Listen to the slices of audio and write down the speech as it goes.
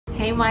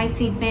Hey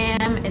YT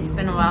fam, it's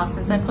been a while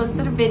since I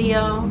posted a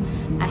video.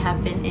 I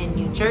have been in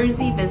New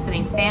Jersey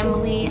visiting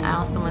family. I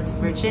also went to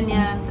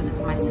Virginia to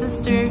visit my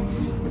sister.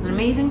 It was an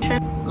amazing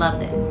trip,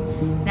 loved it.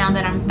 Now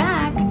that I'm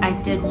back, I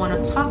did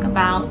want to talk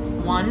about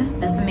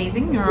this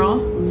amazing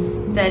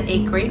mural that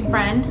a great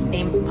friend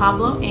named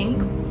Pablo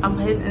Inc. I'll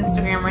put his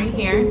Instagram right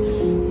here,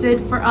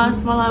 did for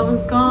us while I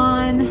was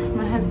gone.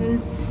 My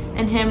husband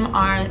and him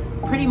are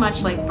pretty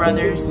much like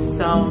brothers,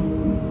 so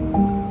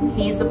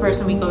he's the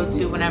person we go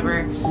to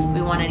whenever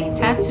we want any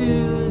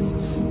tattoos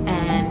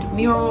and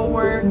mural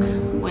work,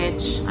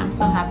 which I'm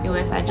so happy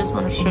with. I just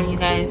want to show you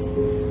guys a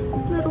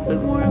little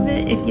bit more of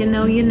it. If you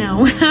know, you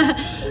know.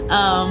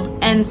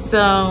 And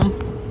so,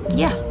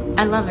 yeah,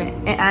 I love it.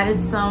 It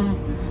added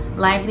some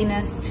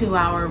liveliness to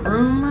our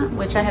room,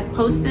 which I had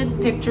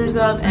posted pictures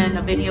of and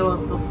a video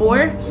of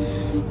before.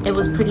 It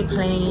was pretty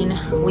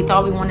plain. We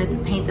thought we wanted to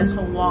paint this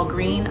whole wall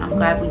green. I'm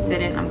glad we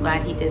didn't. I'm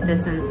glad he did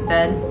this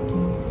instead.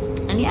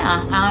 And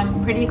yeah,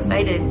 I'm pretty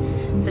excited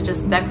to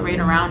just decorate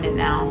around it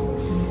now.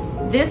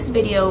 This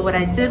video, what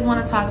I did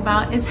want to talk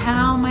about is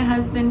how my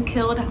husband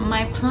killed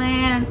my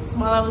plants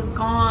while I was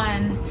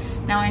gone.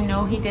 Now I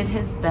know he did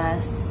his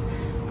best.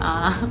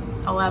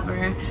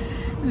 However,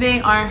 they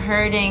are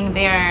hurting,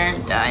 they are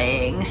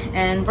dying,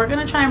 and we're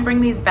gonna try and bring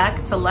these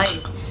back to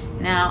life.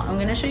 Now I'm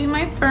gonna show you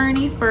my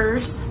Fernie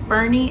first.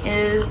 Fernie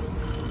is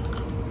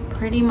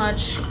pretty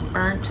much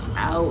burnt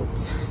out,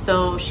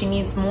 so she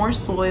needs more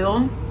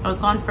soil. I was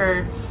gone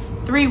for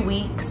 3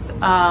 weeks.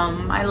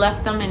 I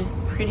left them in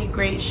pretty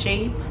great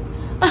shape.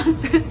 I'm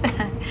so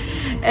sad.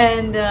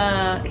 And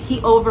he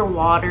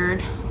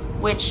overwatered,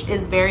 which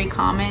is very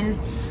common.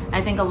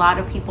 I think a lot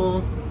of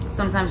people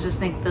sometimes just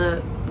think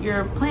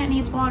your plant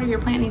needs water, your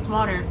plant needs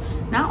water.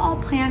 Not all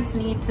plants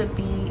need to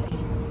be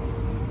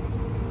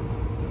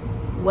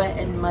wet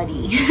and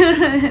muddy.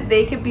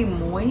 They could be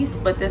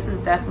moist, but this is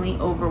definitely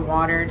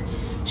overwatered.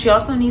 She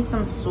also needs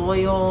some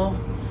soil.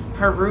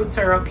 Her roots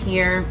are up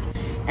here.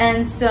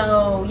 And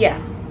so,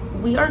 yeah,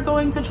 we are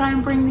going to try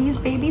and bring these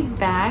babies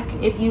back.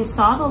 If you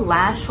saw the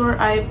last short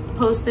I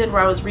posted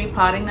where I was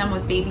repotting them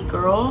with baby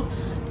girl,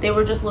 they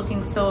were just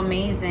looking so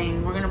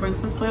amazing. We're gonna bring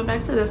some soil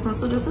back to this one.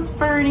 So this is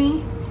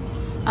Fernie.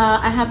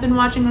 I have been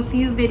watching a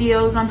few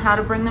videos on how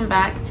to bring them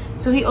back.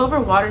 So he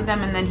overwatered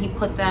them and then he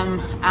put them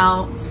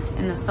out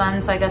in the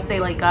sun. So I guess they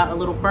like got a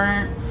little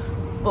burnt,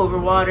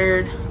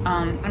 overwatered.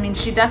 I mean,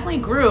 she definitely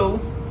grew.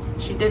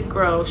 She did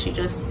grow. She's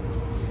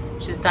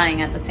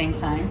dying at the same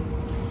time.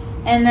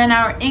 And then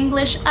our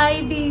English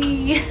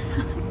ivy.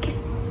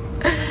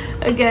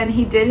 Again,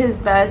 he did his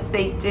best.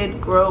 They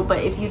did grow, but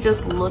if you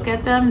just look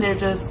at them, they're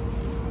just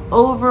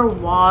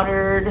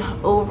overwatered,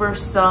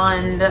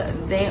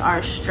 oversunned. They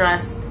are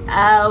stressed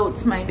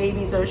out. My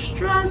babies are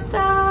stressed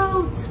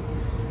out.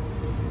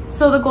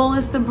 So the goal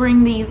is to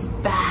bring these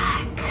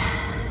back.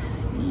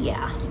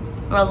 Yeah,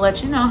 I'll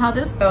let you know how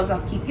this goes.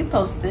 I'll keep you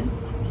posted.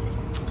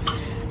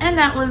 And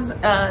that was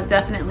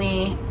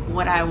definitely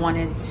what I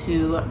wanted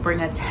to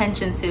bring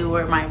attention to,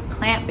 were my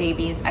plant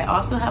babies. I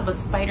also have a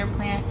spider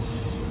plant.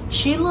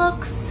 She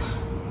looks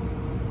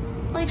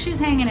like she's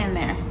hanging in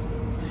there.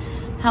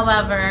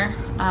 However,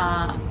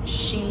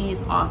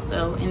 she's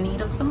also in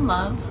need of some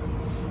love.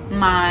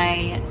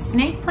 My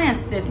snake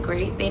plants did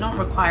great. They don't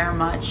require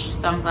much,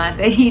 so I'm glad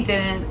that he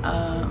didn't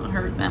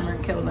hurt them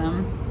or kill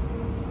them.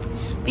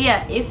 But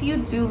yeah, if you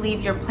do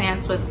leave your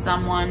plants with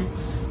someone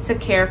to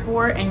care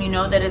for, and you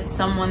know that it's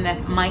someone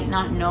that might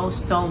not know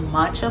so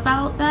much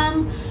about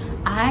them,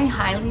 I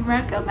highly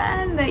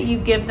recommend that you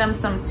give them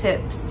some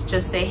tips.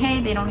 Just say,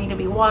 hey, they don't need to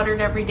be watered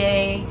every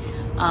day.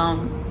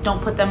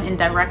 Don't put them in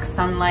direct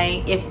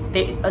sunlight. If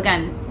they,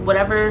 again,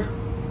 whatever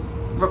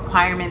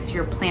requirements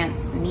your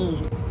plants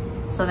need.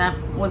 So that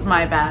was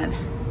my bad.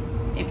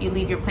 If you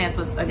leave your plants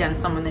with, again,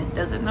 someone that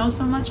doesn't know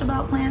so much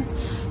about plants,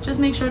 just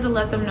make sure to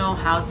let them know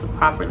how to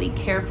properly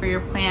care for your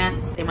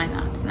plants. They might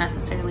not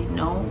necessarily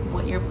know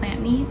what your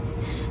plant needs.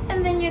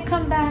 And then you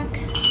come back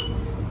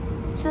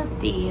to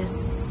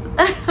these.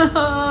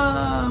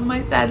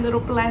 My sad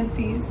little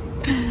planties.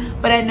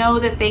 But I know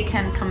that they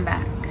can come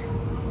back.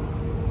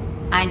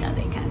 I know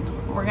they can.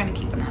 We're gonna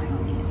keep an eye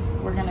on these.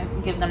 We're gonna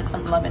give them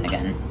some loving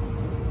again.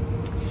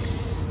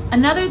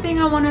 Another thing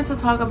I wanted to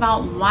talk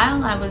about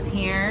while I was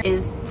here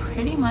is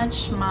pretty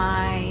much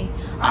my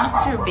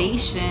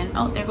observation,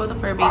 oh, there go the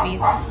fur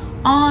babies,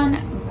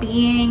 on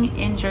being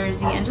in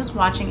Jersey and just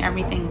watching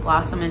everything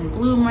blossom and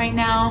bloom right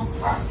now.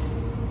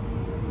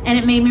 And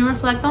it made me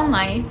reflect on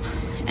life.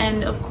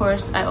 And of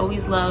course, I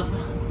always love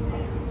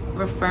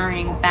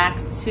referring back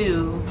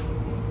to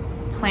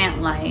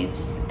plant life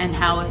and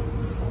how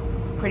it's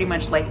pretty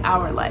much like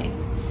our life.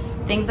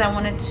 Things I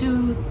wanted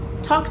to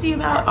talk to you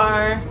about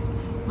are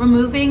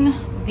removing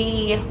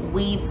the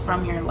weeds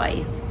from your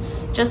life,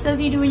 just as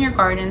you do in your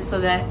garden, so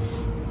that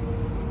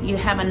you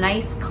have a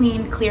nice,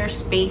 clean, clear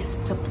space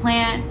to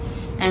plant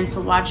and to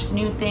watch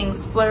new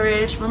things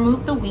flourish.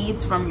 Remove the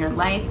weeds from your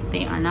life.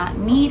 They are not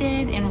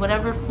needed in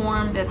whatever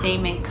form that they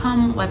may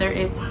come, whether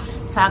it's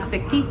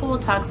toxic people,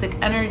 toxic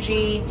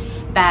energy,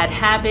 bad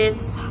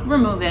habits.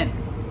 Remove it.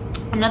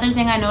 Another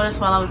thing I noticed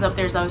while I was up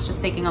there is I was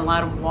just taking a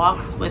lot of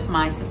walks with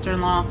my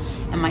sister-in-law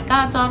and my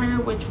goddaughter,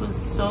 which was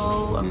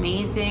so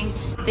amazing.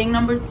 Thing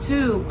number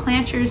 2,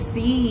 plant your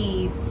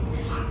seeds.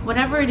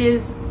 Whatever it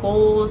is,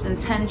 goals,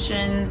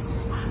 intentions,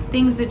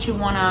 things that you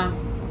want to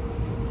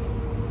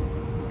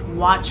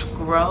watch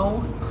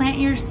grow, plant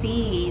your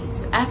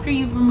seeds. After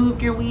you've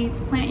removed your weeds,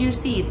 plant your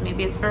seeds.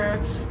 Maybe it's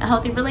for a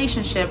healthy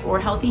relationship or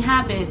healthy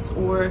habits,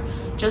 or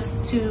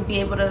just to be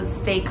able to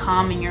stay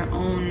calm in your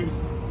own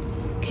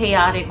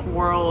chaotic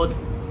world.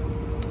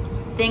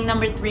 Thing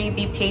number 3,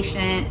 be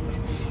patient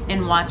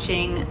in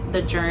watching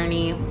the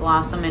journey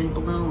blossom and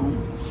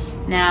bloom.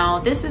 Now,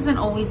 this isn't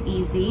always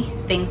easy.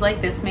 Things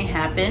like this may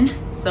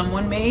happen.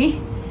 Someone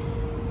may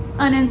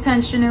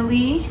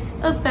unintentionally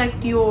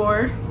affect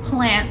your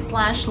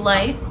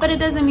plant/life, but it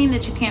doesn't mean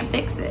that you can't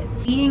fix it.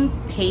 Being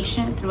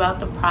patient throughout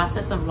the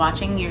process of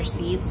watching your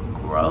seeds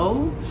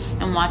grow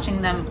and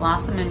watching them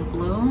blossom and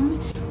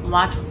bloom.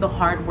 Watch the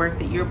hard work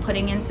that you're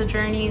putting into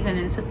journeys and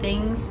into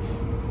things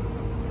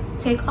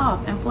take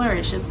off and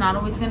flourish. It's not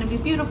always going to be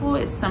beautiful.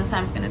 It's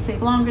sometimes going to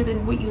take longer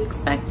than what you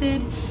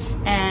expected,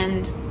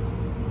 and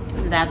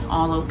that's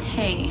all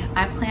okay.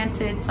 I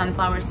planted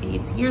sunflower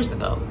seeds years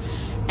ago,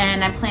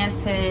 and I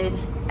planted,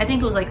 I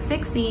think it was like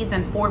 6 seeds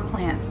and 4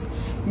 plants.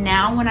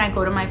 Now when I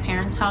go to my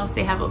parents' house,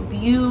 they have a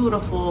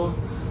beautiful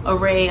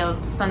array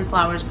of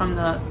sunflowers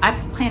I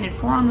planted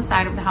 4 on the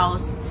side of the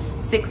house,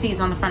 6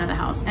 seeds on the front of the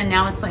house, and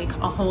now it's like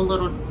a whole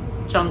little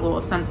jungle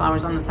of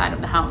sunflowers on the side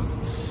of the house,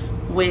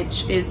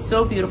 which is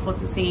so beautiful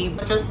to see.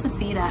 But just to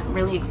see that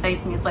really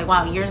excites me. It's like,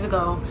 wow, years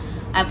ago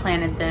I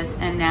planted this,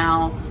 and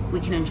now we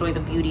can enjoy the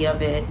beauty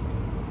of it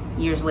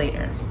years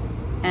later.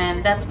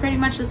 And that's pretty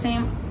much the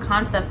same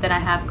concept that I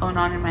have going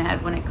on in my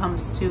head when it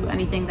comes to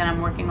anything that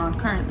I'm working on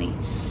currently.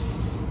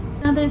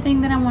 Another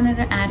thing that I wanted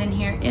to add in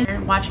here is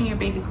watching your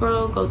baby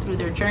grow, go through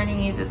their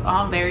journeys. It's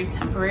all very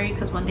temporary,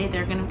 because one day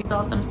they're going to be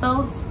adult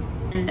themselves.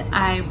 And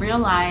I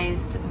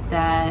realized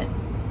that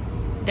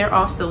they're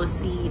also a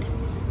seed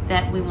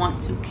that we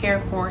want to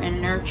care for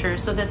and nurture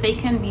so that they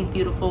can be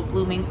beautiful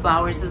blooming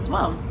flowers as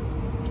well.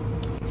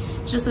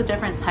 It's just a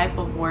different type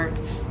of work.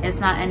 It's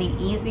not any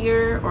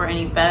easier or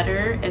any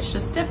better. It's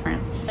just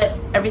different. But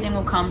everything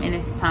will come in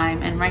its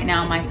time. And right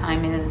now my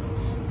time is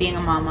being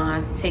a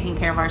mama, taking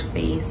care of our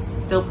space,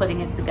 still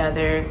putting it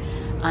together.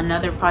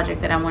 Another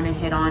project that I want to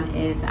hit on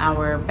is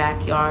our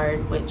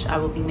backyard, which I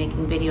will be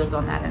making videos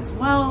on that as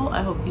well.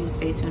 I hope you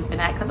stay tuned for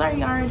that, because our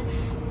yard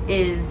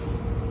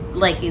is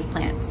like these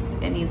plants.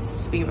 It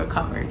needs to be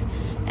recovered,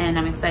 and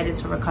I'm excited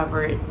to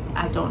recover it.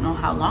 I don't know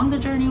how long the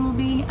journey will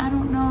be. I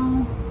don't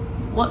know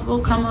what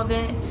will come of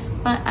it,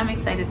 but I'm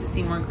excited to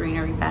see more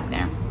greenery back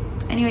there.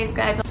 Anyways,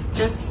 guys,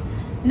 just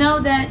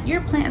know that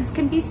your plants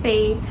can be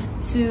saved.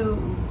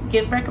 To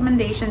give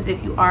recommendations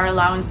if you are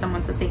allowing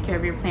someone to take care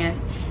of your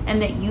plants,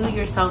 and that you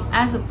yourself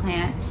as a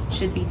plant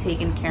should be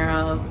taken care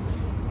of.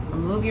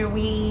 Remove your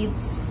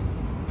weeds,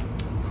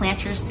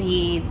 plant your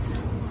seeds,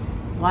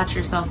 watch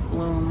yourself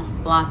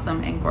bloom,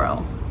 blossom, and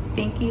grow.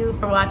 Thank you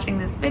for watching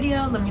this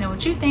video. Let me know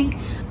what you think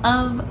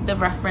of the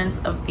reference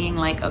of being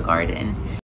like a garden.